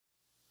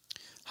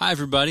Hi,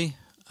 everybody.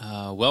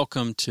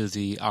 Welcome to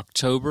the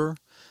October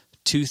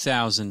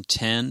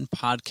 2010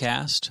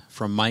 podcast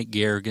from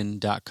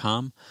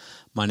MikeGarrigan.com.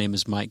 My name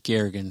is Mike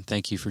Garrigan.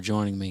 Thank you for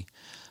joining me.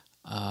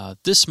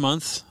 This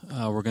month,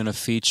 we're going to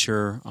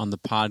feature on the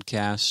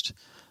podcast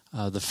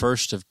the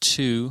first of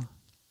two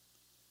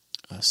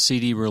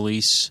CD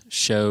release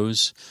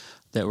shows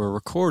that were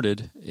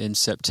recorded in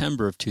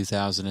September of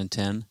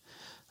 2010.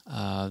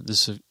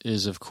 This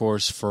is, of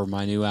course, for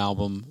my new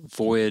album,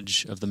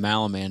 Voyage of the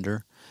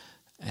Malamander.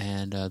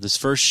 And this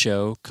first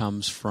show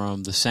comes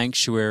from The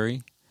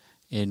Sanctuary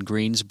in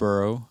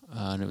Greensboro,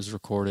 and it was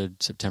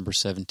recorded September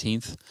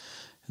 17th.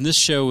 And this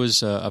show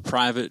was a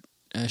private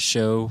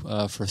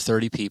show for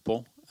 30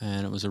 people,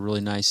 and it was a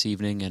really nice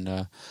evening.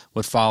 And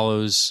what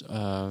follows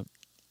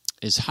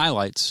is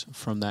highlights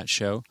from that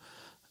show.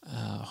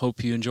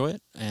 Hope you enjoy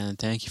it, and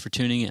thank you for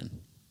tuning in.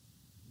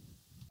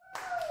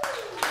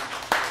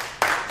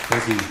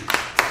 Thank you.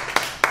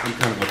 I'm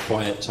kind of a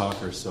quiet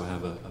talker, so I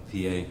have a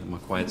PA. I'm a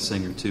quiet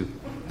singer, too.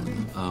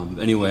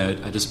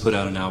 Anyway, I just put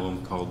out an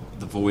album called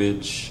The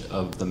Voyage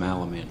of the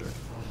Malamander.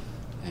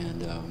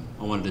 And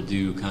I wanted to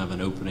do kind of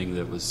an opening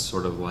that was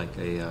sort of like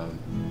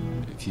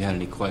if you had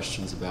any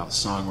questions about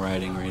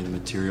songwriting or any of the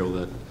material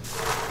that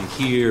you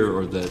hear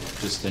or that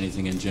just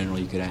anything in general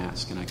you could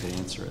ask and I could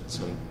answer it.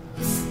 So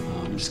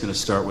I'm just going to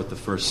start with the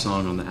first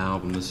song on the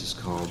album. This is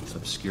called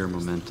Obscure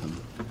Momentum.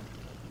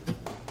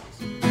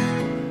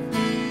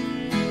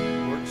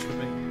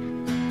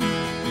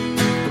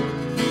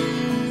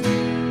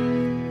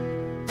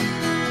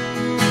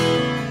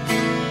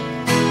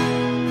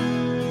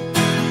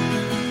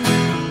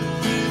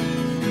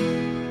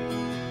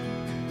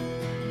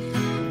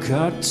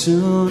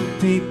 Cartoon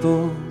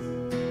people,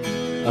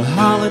 a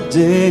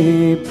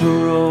holiday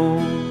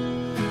parole.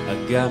 I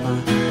got my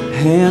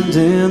hand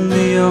in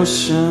the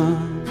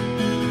ocean,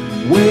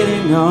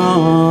 waiting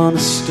on a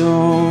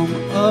storm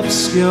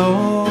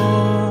obscure.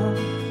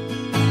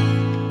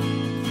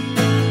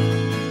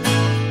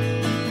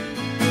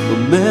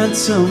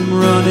 Momentum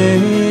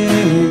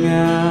running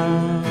out.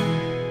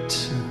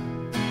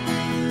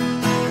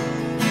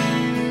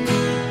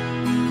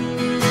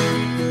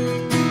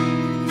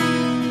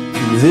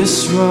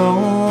 This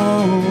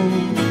road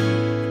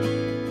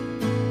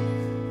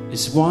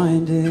is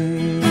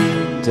winding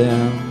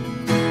down.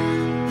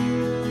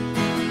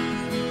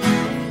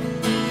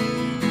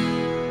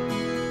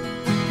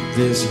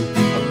 There's a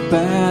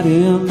bat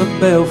in the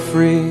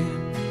belfry,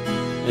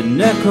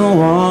 an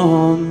echo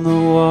on the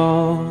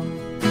wall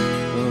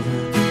of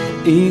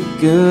an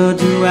eager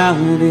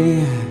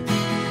duality,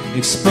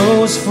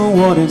 exposed for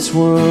what it's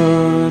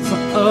worth,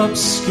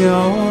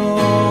 obscure.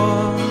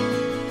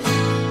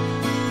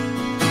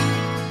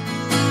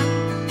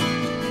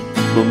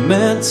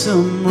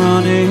 Momentum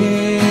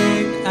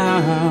running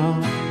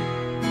out.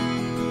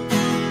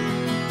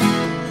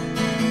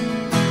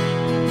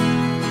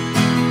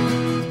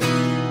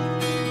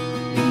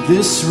 And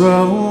this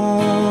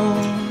road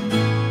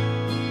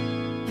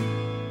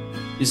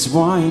is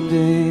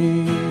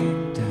winding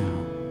down.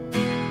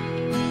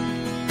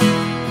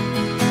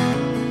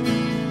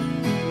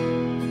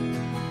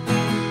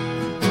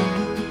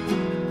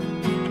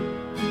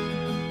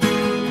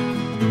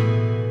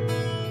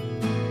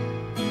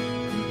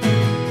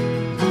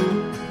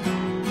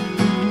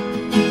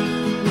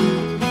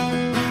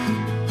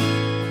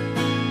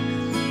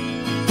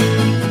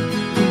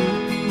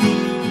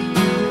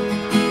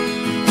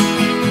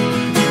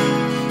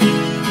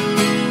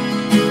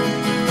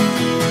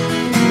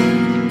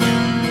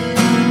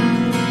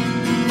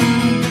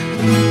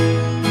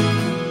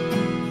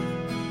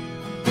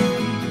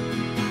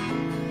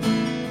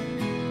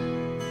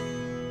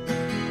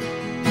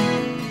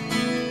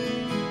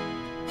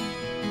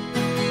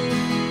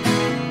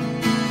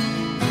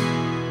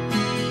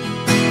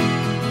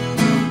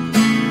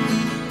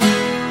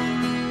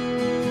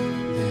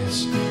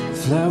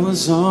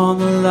 Flowers on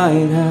the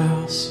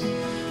lighthouse,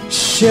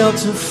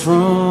 shelter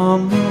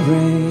from the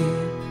rain.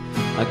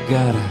 I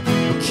got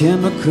a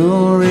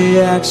chemical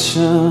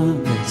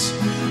reaction that's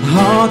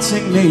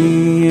haunting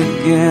me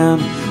again,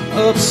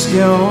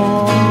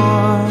 obscure.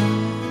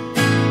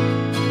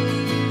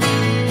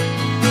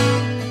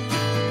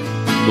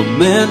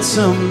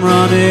 Momentum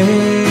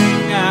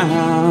running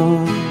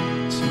out.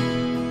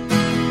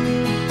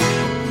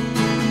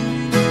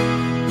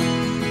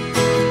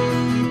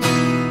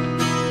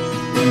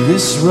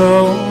 This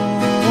road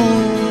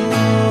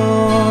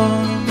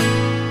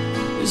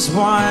is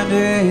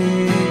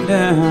winding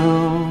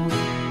down.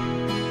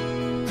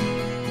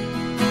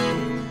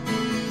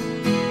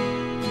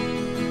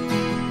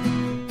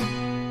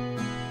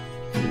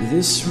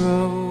 This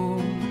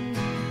road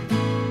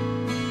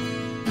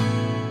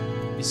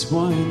is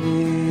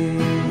winding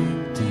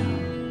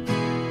down.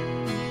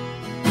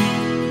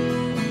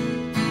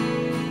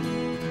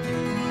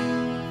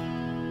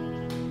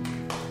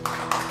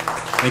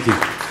 Thank you.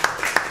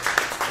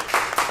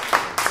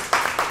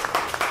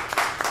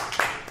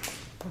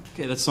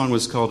 Okay, that song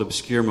was called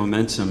Obscure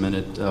Momentum, and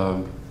it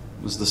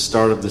was the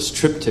start of this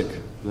triptych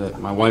that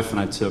my wife and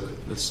I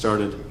took that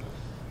started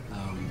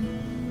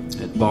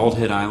at Bald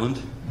Head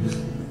Island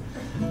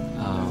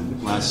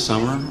last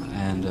summer,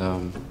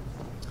 and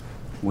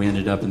we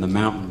ended up in the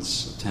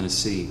mountains of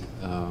Tennessee,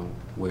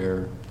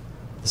 where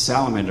the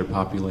salamander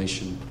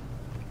population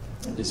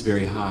is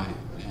very high,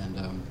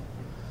 and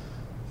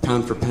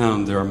pound for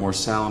pound, there are more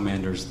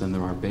salamanders than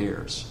there are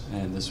bears.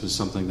 And this was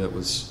something that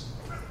was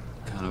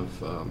kind of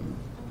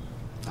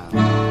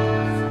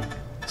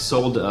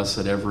sold to us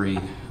at every,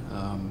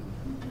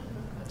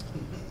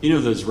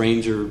 those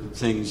ranger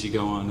things you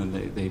go on, and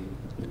they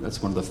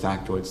that's one of the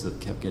factoids that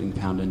kept getting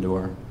pounded into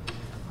our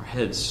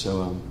heads,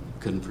 so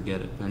couldn't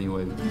forget it. But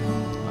anyway,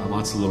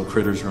 lots of little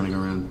critters running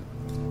around.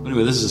 But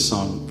anyway, this is a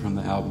song from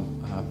the album.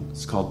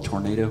 It's called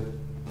Tornado.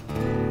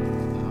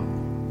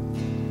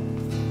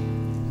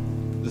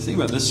 The thing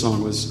about this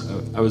song was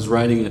I was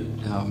writing it,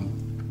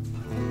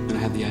 and I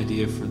had the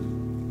idea for...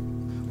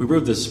 We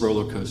rode this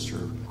roller coaster,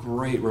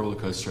 great roller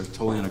coaster,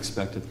 totally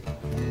unexpected.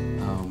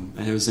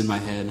 And it was in my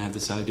head, and I had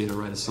this idea to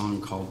write a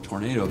song called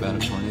Tornado, about a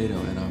tornado.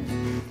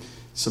 And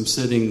so I'm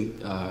sitting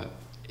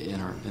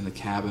in the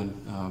cabin.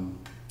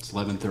 It's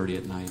 11:30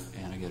 at night,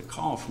 and I get a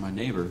call from my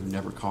neighbor who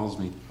never calls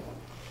me.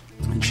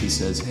 And she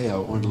says, "Hey, I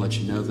wanted to let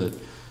you know that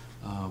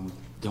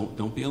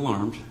don't be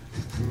alarmed,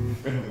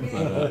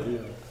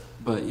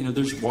 but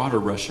there's water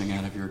rushing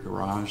out of your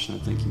garage,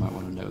 and I think you might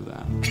want to know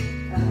that."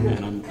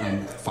 And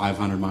I'm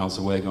 500 miles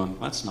away, going,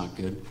 "That's not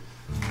good."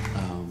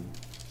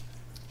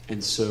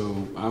 And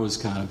so I was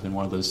kind of in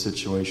one of those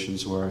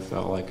situations where I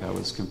felt like I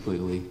was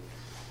completely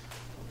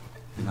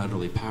and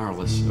utterly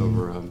powerless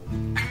over a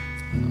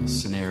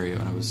scenario,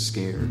 and I was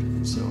scared.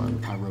 And so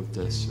I wrote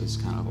this as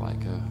kind of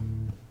like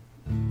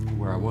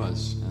where I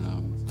was.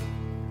 And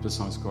the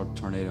song's called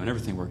Tornado, and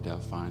everything worked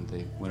out fine.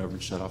 They went over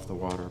and shut off the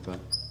water, but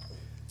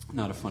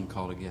not a fun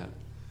call to get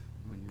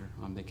when you're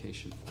on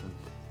vacation.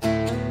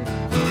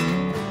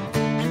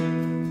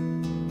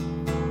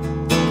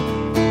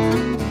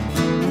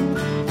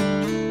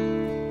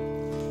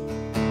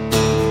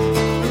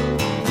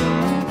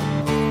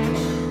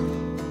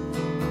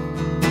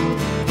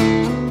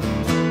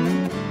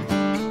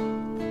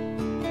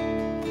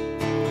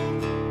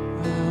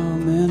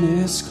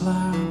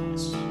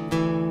 Clouds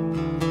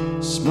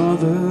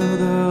smother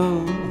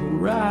the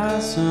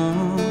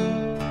horizon,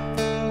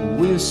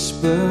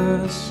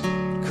 whispers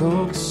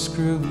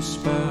corkscrew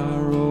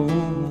spiral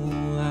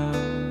out,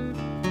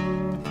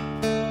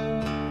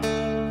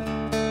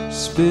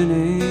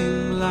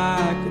 spinning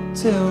like a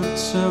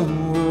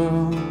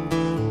tilt-a-whirl,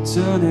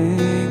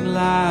 turning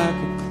like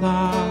a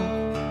clock,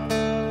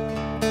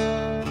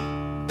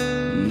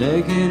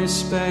 negative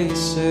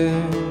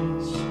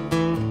spaces,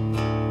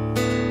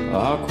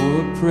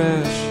 awkward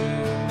pressure,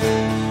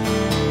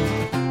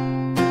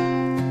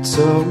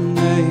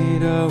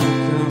 tornado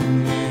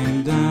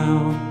coming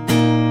down.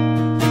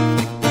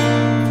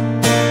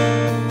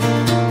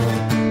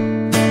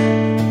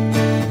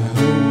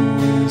 Who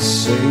will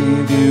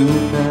save you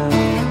now?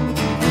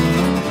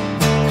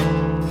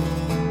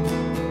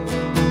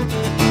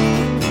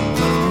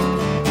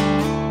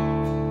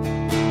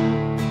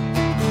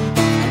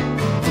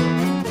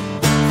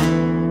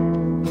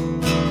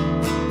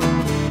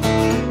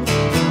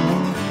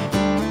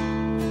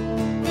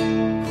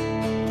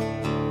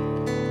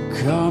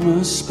 Come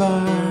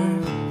aspire,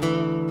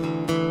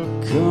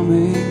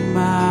 coming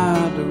my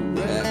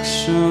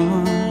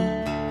direction.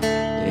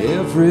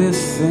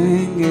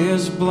 Everything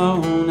is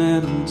blown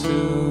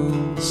into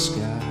the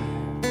sky.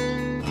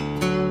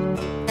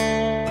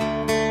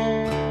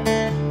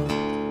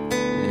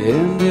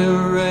 And it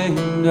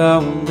rained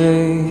all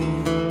day,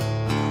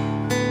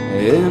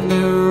 and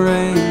it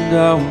rained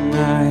all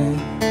night.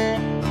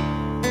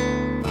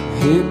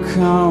 Here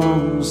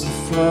comes the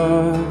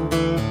flood,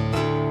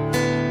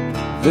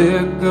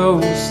 there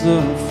goes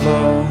the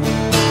flood.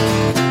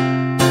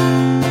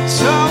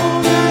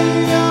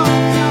 Tornado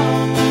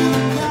coming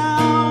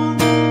down.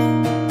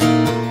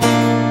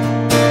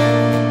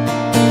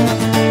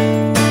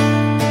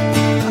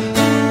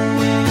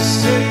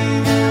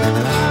 Save you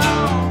now.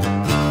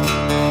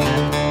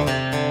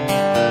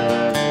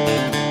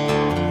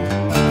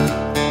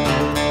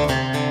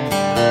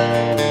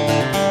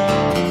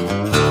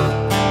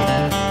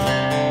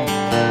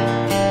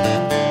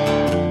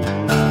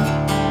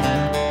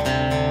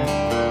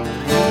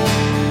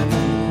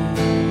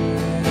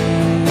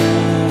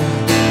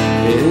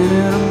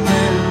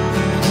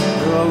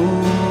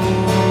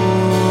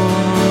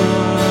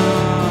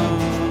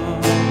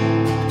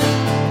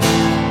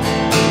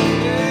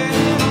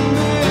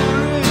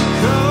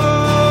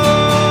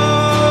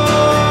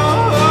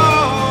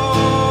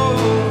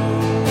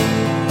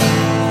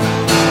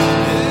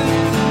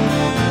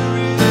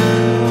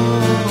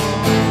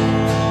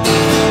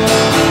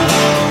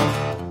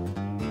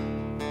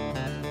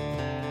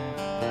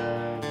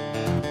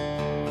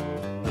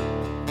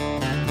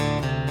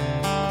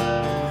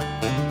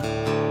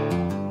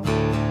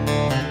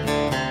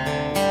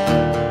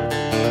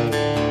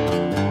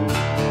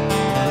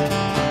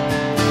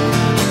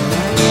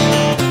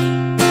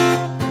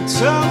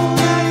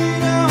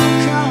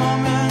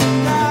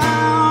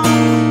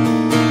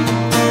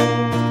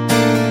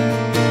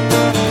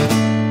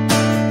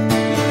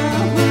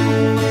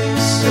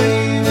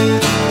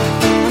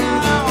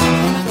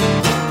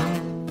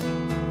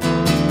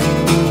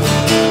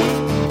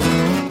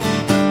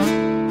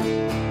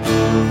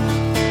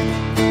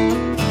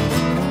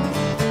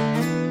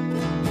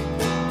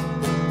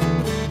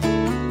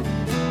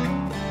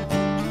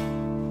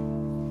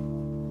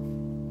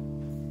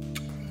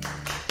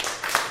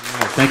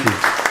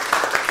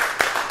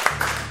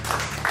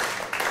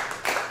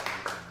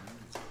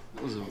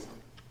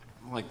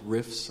 like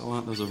riffs a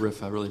lot. There was a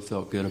riff I really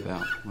felt good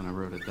about when I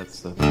wrote it.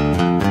 That's the...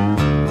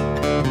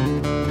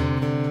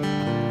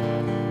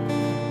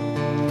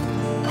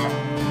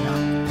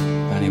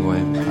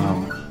 Anyway,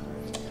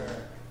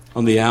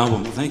 on the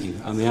album, thank you.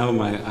 On the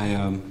album,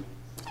 I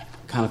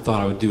kind of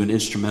thought I would do an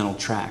instrumental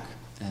track.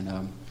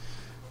 And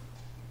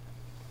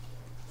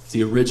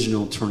the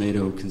original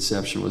Tornado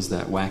conception was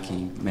that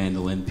wacky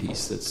mandolin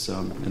piece that's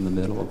in the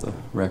middle of the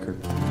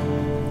record.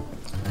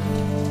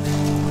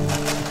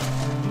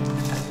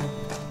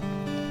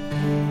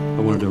 I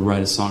wanted to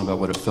write a song about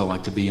what it felt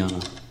like to be on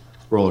a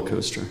roller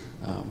coaster.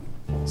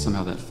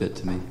 Somehow that fit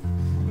to me.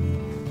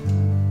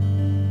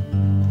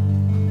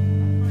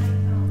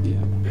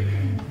 Yeah.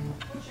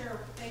 What's your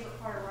favorite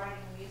part of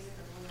writing music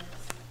or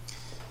lyrics?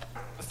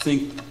 I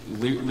think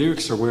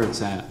lyrics are where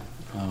it's at,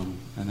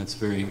 and that's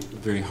very,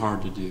 very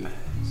hard to do.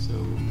 So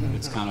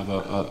it's kind of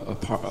a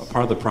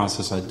part of the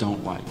process I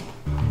don't like,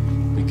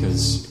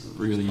 because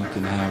really you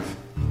can have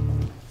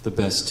the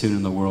best tune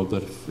in the world,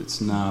 but if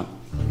it's not,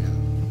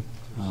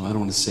 I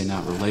don't want to say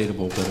not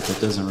relatable, but if it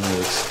doesn't really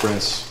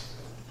express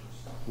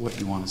what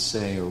you want to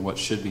say or what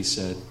should be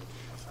said,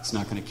 it's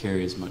not going to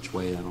carry as much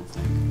weight, I don't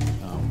think.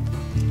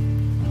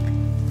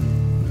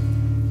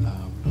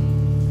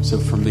 So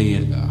for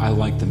me, I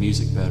like the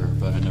music better,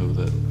 but I know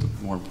that the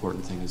more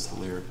important thing is the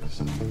lyrics.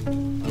 I'm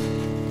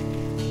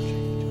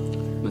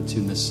going to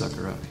tune this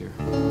sucker up here.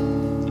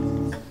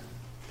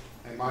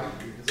 Hey Mike,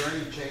 is there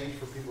any change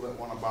for people that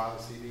want to buy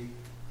the CD?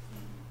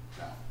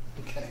 No.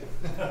 Okay.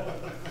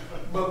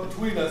 But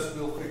between us,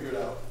 we'll figure it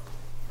out.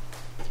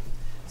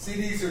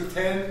 CDs are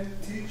 10,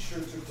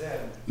 T-shirts are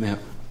 10. Yeah.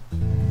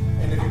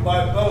 And if you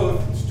buy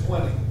both, it's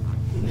 20.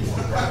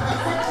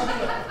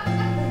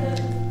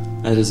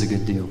 That is a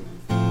good deal.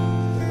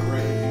 They're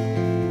great.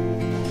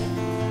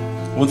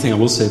 One thing I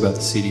will say about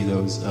the CD,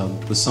 though, is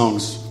the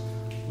songs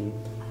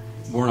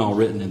weren't all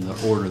written in the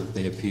order that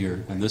they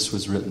appear, and this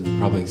was written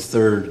probably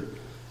third.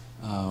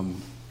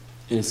 And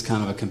it's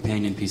kind of a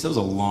companion piece. That was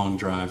a long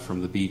drive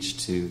from the beach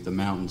to the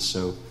mountains,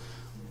 so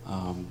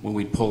when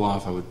we'd pull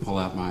off, I would pull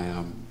out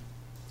my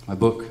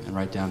book and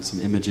write down some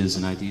images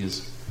and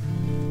ideas.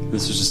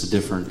 This was just a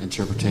different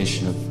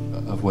interpretation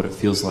of what it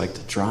feels like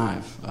to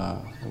drive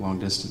a long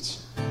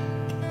distance.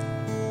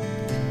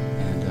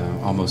 And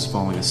almost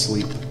falling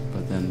asleep,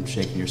 but then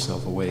shaking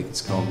yourself awake.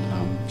 It's called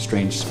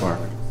Strange Spark.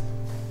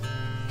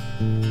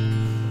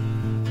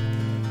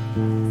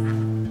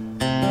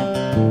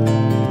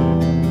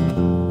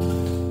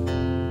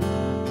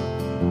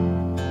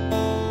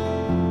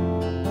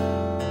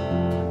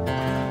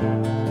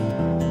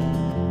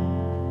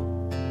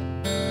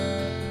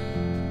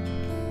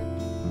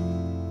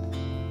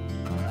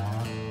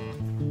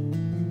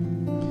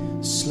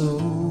 Slow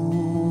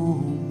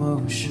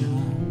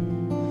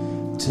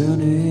motion,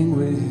 turning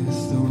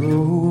with the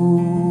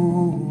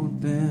road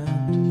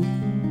bend,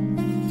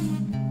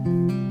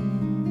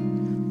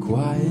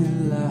 quiet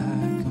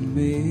like a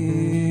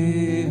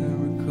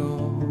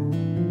miracle,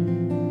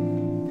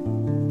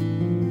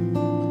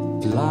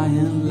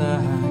 flying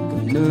like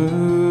a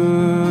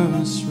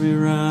nursery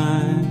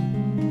rhyme,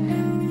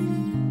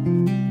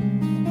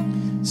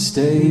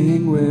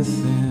 staying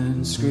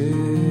within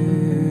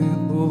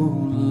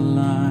scribbled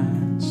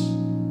lines,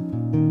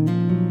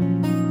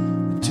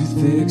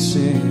 toothpicks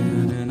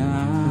in an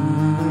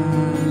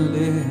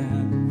eyelid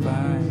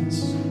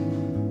bites.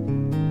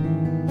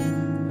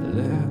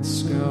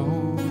 Let's go.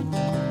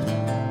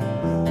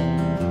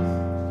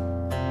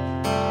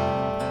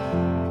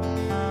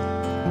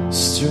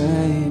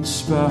 Strange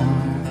spark,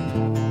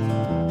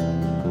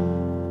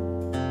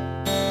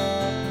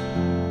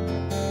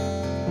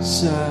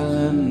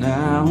 silent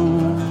now.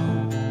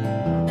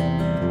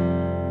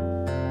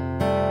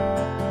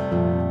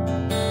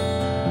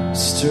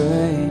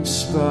 Strange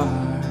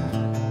spark,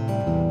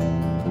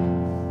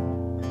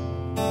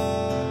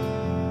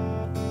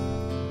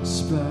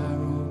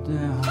 spiral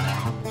down.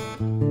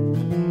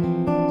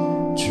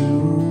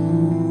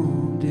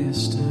 True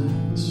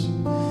distance,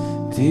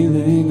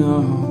 peeling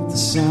off the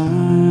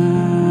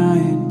signposts.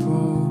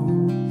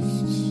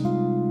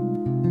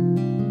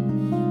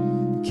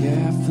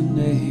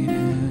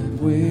 Caffeinated,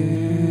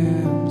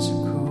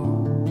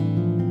 whimsical,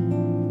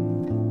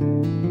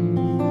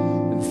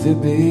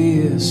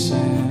 amphibious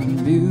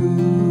and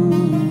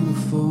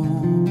beautiful,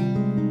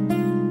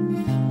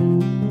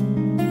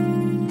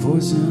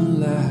 poison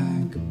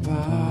like a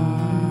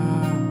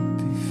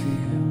poppy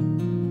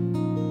field,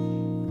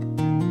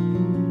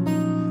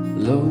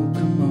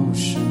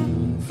 locomotion,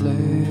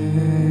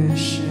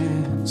 flesh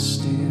and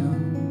steel.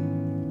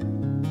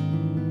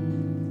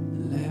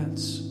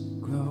 Let's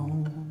go.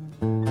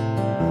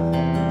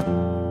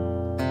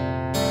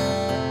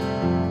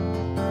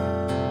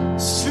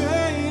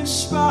 Strange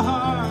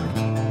spark,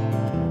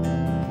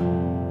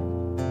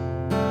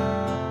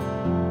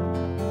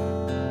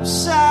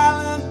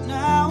 silent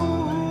now.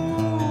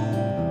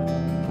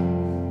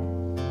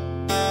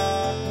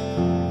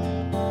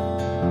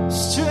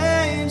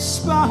 Strange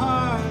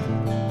spark,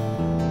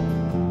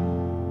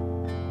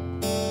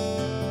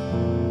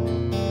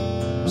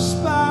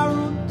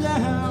 spiral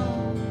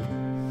down.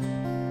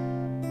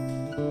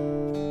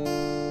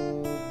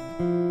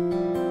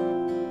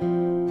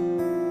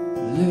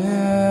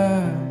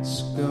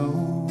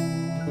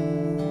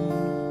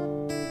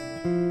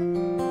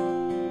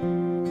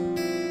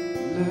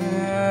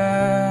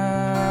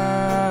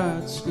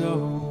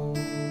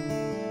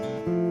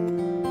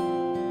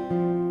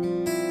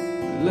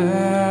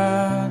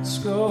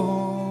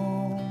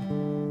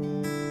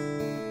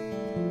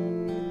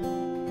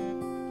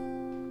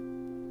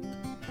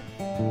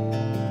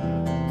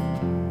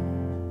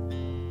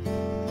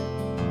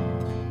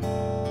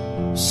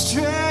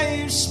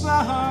 strange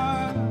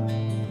spark,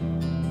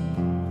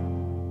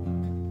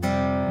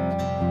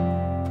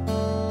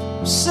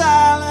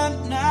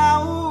 silent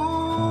now,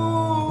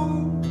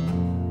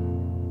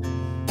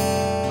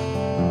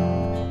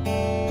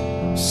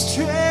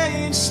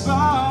 strange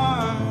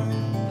spark,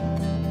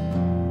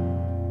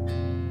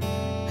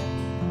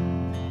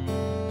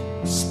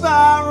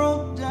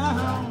 spiral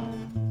down.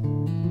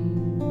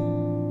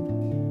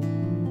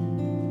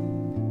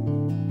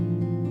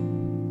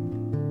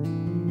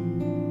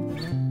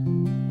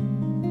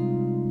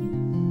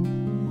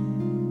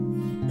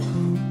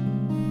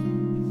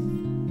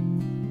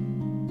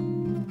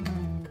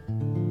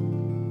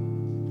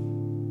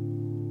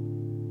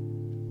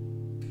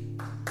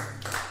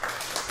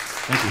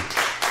 Thank you.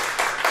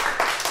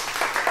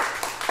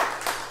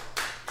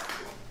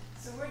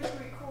 So where do you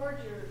record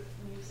your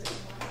music?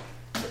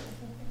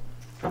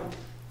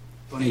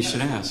 Funny you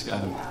should ask.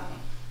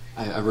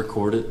 I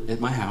record it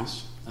at my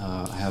house.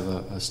 I have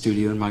a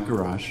studio in my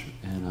garage,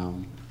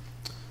 and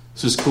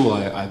this is cool.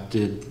 I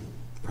did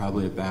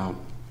probably about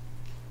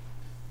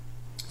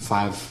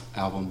 5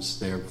 albums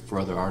there for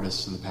other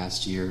artists in the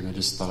past year, and I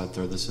just thought I'd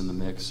throw this in the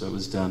mix. So it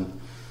was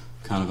done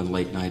kind of in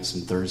late nights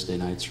and Thursday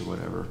nights or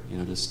whatever,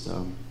 just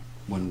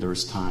when there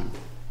was time.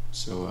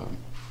 So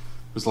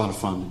it was a lot of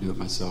fun to do it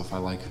myself. I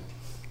like,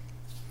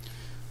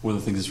 one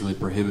of the things that's really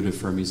prohibitive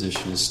for a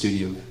musician is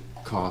studio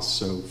costs.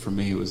 So for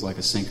me, it was like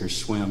a sink or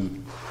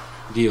swim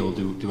deal.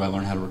 Do I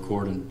learn how to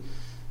record and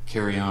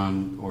carry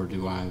on, or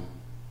do I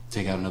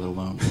take out another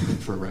loan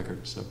for a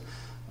record? So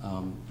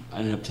I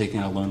ended up taking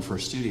out a loan for a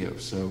studio.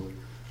 So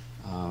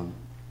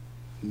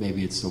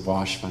maybe it's a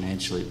wash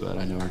financially, but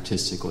I know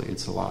artistically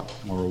it's a lot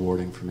more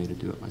rewarding for me to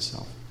do it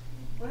myself.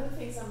 One of the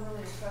things I'm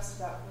really impressed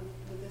about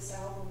with this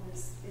album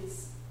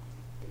is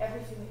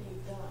everything that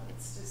you've done.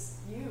 It's just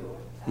you,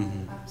 and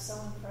Mm-hmm. I'm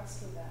so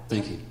impressed with that.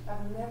 Thank you.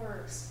 I've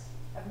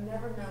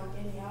never known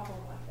any album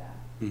like that.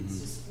 Mm-hmm. It's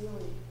just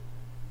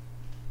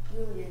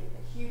really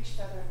a huge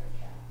feather in your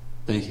cap.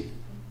 Thank you.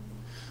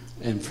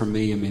 And for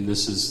me, I mean,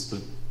 this is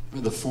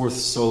the 4th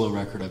solo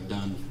record I've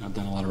done. I've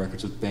done a lot of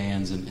records with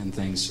bands and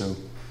things, so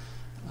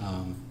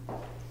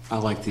I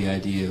like the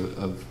idea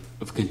of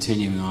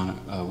continuing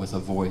on with a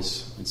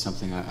voice. It's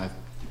something I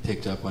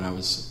picked up when I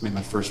made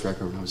my first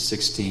record when I was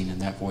 16,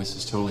 and that voice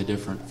is totally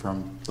different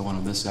from the one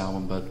on this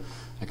album, but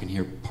I can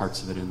hear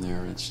parts of it in there,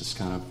 and it's just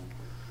kind of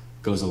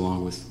goes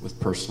along with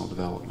personal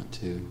development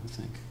too, I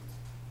think.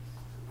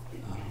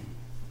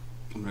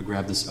 I'm going to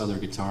grab this other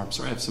guitar. I'm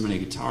sorry I have so many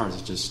guitars.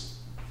 It's just,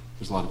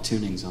 there's a lot of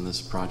tunings on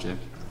this project.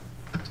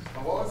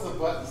 Now, what was the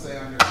button say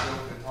on your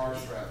silk guitar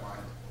strap, Mike?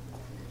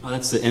 Oh,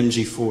 that's the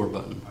MG4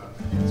 button.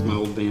 It's my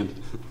old band.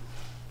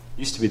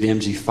 Used to be the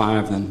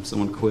MG5, then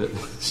someone quit.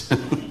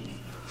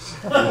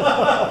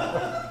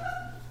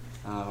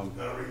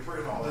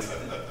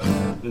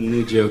 The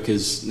new joke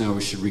is, no,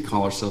 we should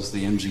recall ourselves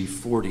the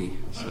MG40.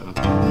 So,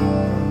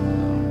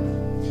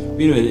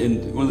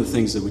 and one of the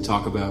things that we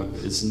talk about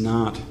is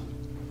not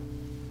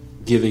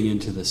giving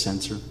into the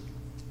censor,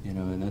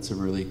 and that's a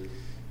really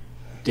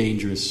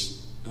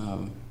dangerous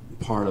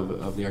part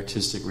of the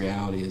artistic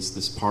reality, is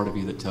this part of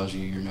you that tells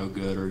you you're no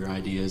good or your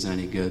idea isn't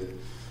any good.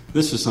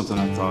 This was something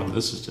I thought,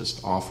 this is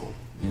just awful.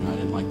 I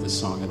didn't like this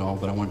song at all,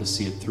 but I wanted to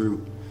see it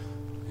through.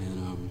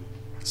 And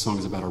the song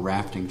is about a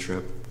rafting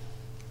trip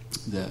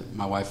that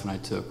my wife and I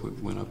took. We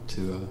went up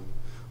to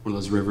one of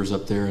those rivers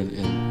up there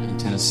in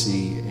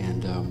Tennessee,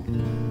 and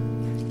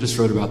just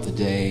wrote about the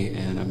day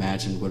and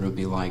imagined what it would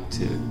be like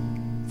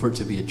for it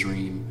to be a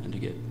dream and to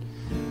get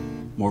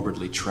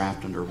morbidly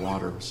trapped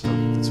underwater. So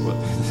that's what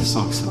the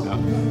song's about.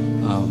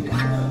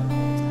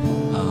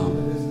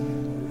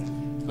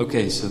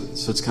 Okay, so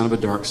it's kind of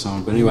a dark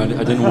song, but anyway,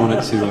 I didn't want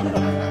it to.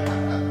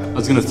 I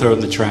was going to throw it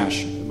in the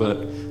trash,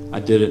 but I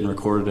did it and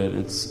recorded it.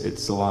 And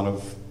it's a lot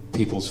of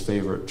people's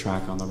favorite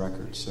track on the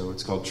record. So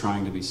it's called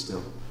 "Trying to Be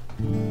Still."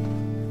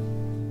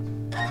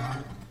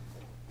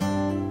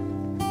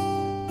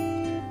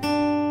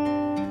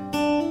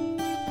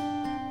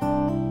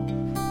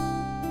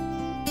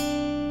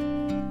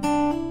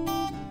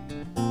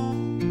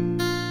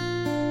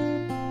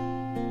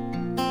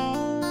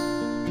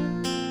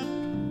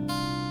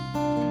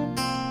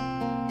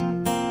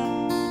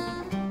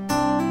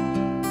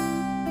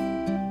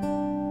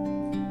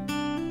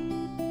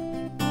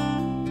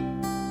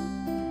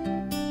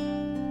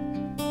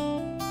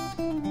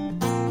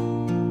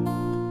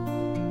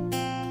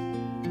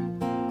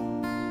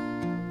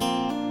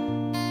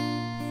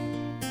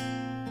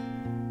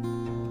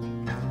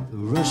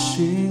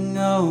 Rushing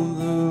of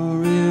the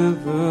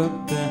river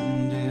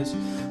bend is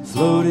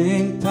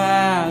floating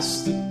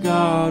past the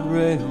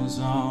guardrails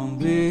on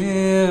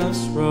this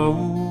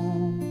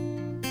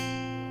road.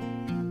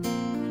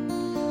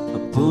 I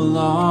pull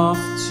off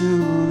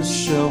to the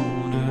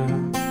shoulder,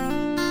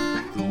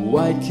 the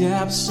white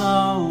caps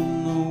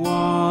on the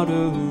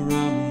water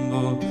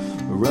rumble,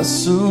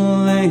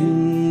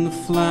 rustling the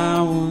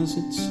flowers,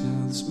 it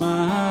soothes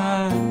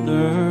my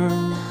nerves.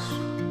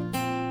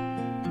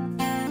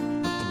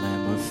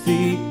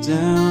 Feet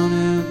down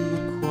in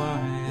the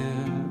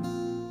quiet,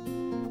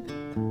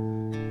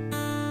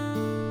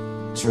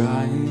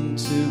 trying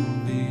to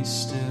be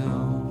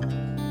still.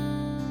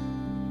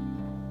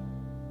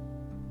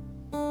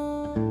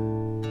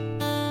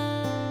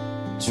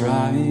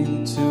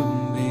 Trying to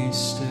be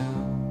still.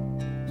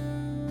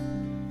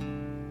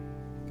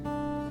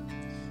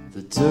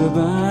 The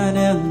turbine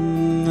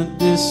in the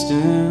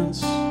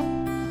distance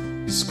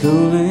is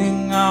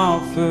cooling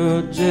off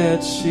her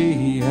jet.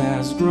 She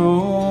has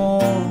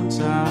grown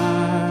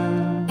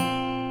tired.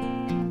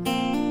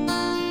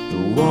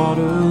 The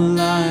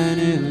waterline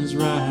is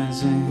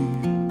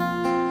rising.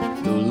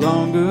 No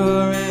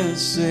longer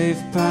is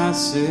safe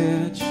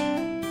passage.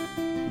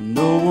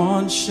 No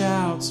one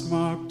shouts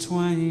Mark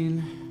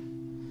Twain.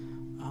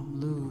 I'm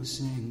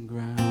losing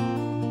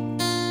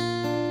ground.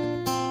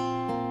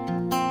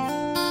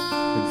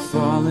 And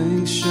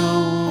falling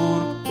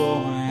short,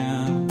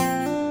 buoyant,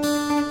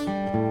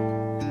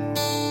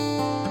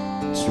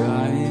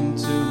 trying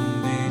to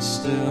be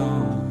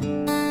still.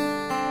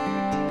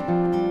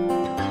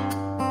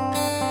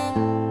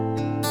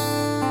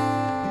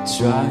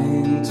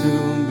 Trying to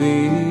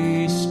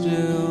be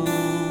still.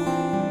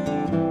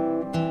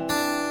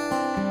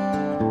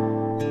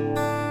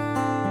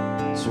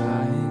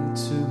 Trying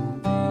to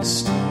be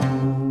still.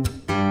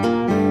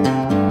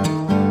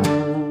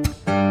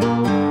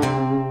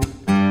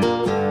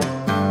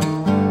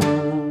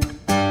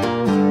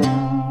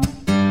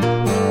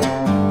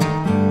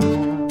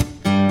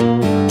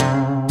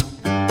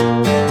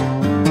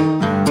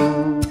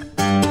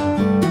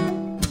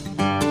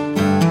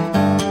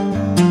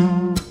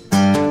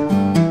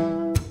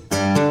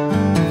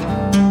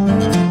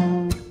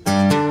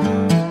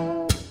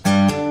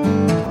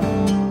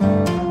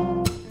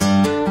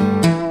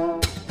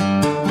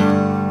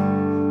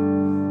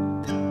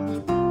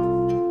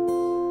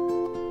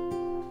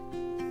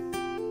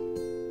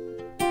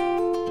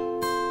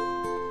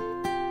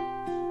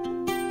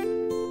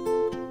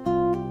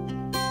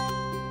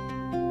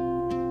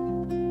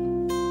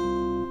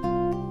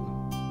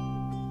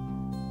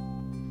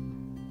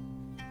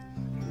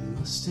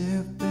 Must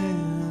have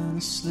been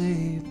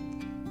asleep.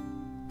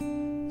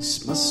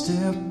 This must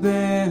have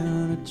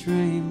been a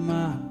dream.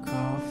 My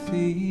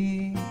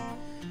coffee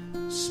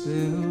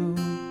spills,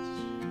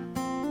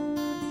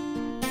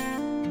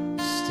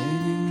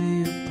 staining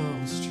the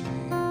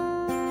upholstery.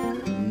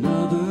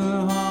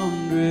 Another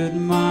 100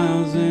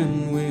 miles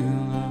and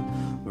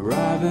we'll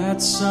arrive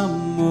at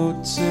some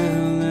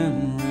motel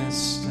and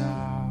rest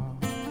our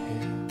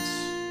heads,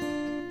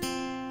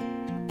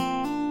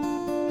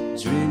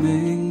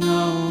 dreaming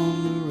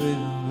on the river,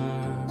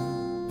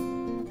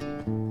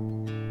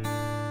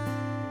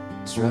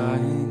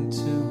 trying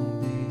to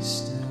be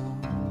still.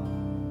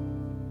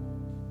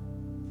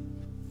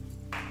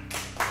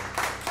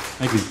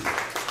 Thank you. I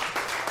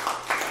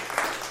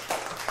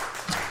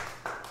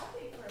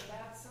think for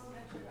that, so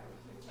much about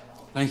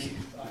hotel. Thank you.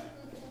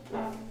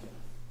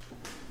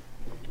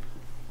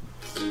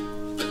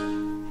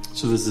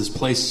 So there's this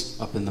place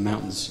up in the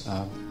mountains,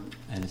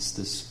 and it's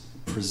this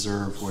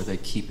preserve where they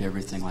keep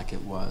everything like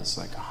it was,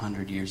 like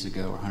 100 years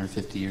ago or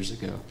 150 years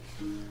ago.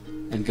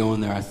 And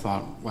going there, I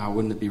thought, wow,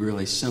 wouldn't it be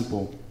really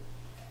simple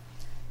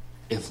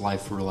if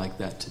life were like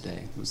that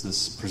today? It was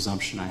this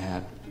presumption I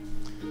had.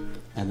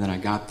 And then I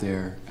got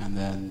there, and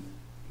then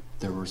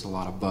there was a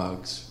lot of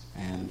bugs,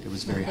 and it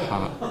was very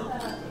hot.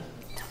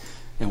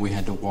 And we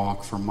had to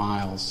walk for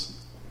miles,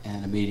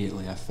 and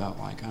immediately I felt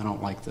like, I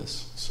don't like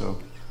this. So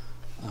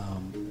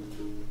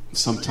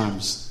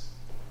sometimes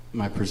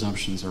my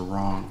presumptions are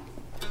wrong.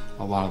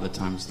 A lot of the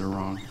times they're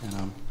wrong.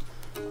 And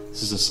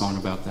this is a song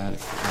about that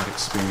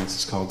experience.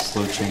 It's called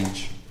Slow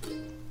Change.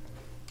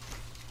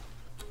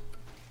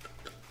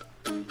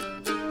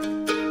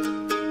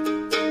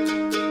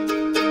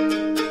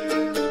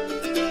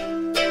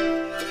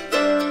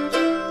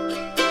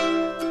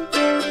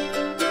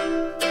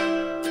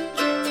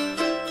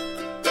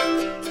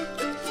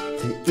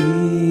 The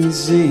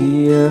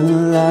easier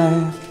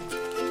life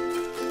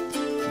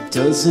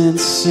doesn't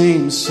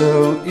seem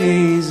so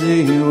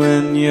easy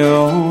when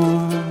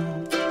you're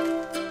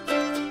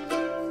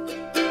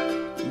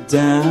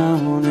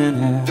down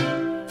and out,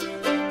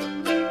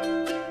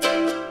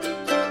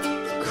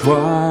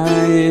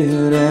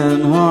 quiet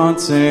and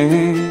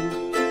haunting,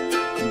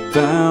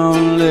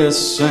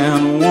 boundless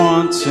and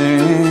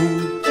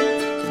wanting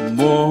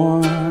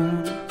more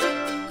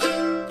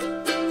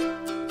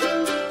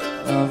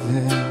of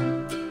him.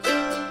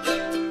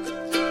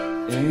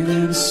 Ain't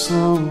it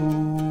slow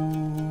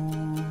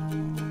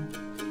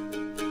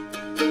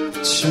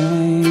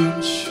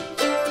change?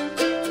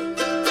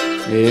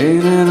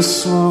 Ain't it a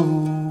slow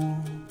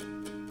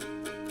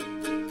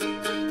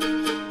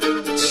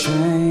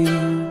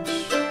change?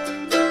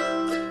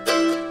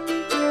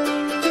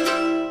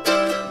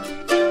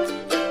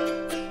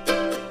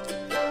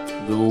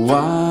 The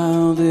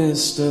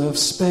wildest of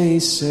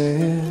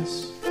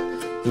spaces,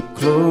 the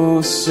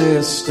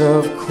closest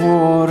of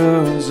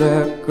quarters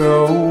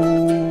echo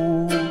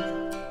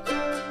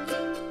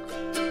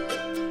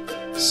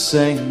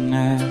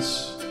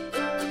sameness,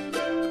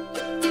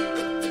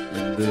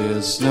 and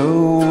there's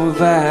no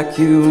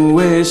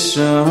evacuation,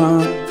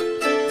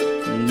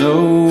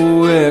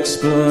 no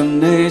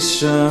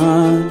explanation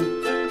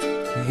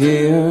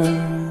here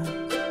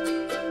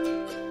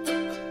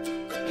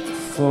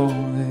for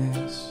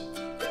this.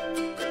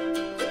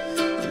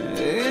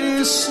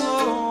 It's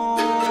slow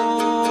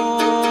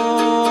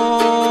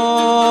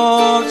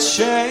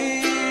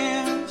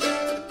change,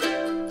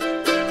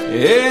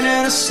 and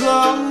it's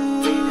slow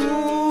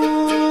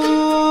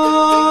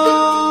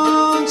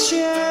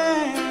change.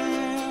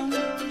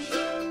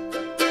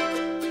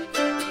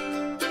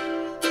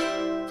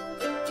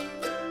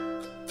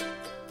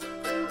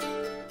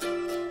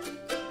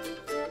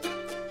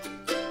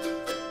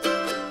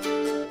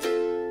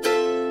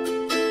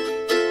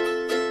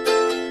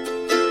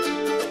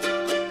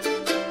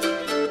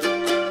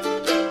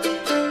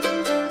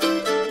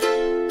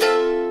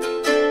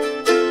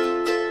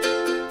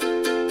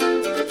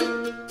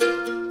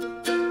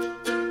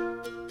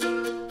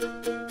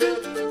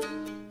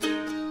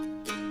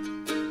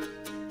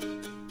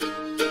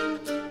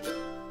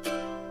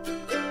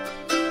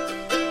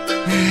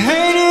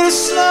 Ain't it a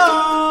slow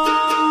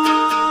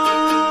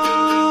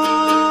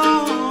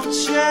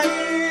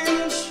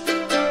change?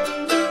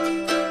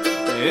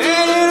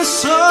 Ain't it a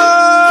slow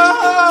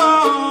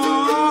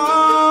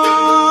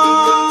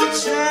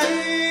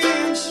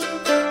change?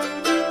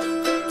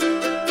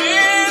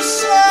 It's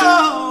slow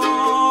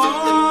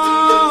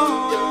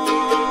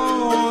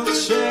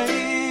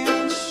change.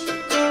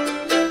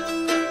 It's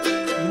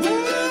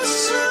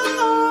slow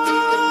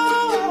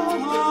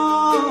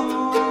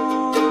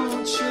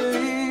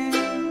change.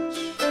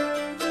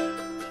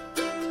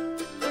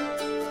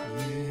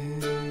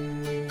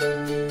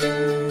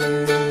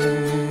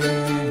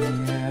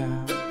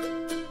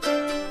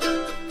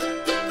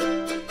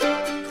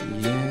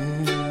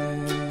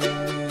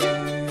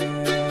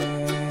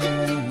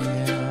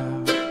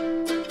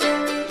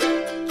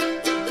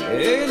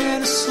 Ain't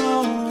it a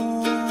slow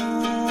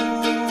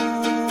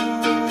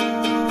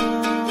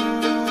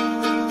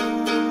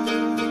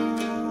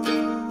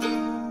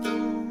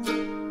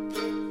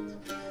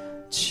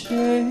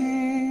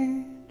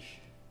change?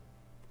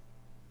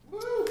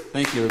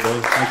 Thank you,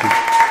 everybody. Thank you.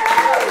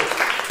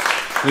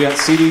 We got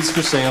CDs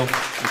for sale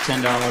for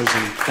 $10,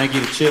 and thank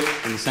you to Chip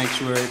and the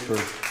Sanctuary for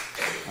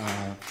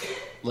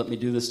letting me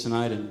do this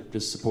tonight and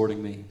just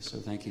supporting me. So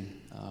thank you.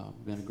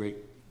 Been a great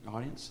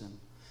audience, and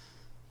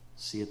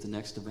see you at the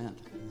next event.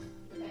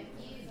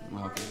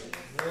 Welcome.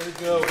 There you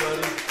go,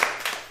 buddy.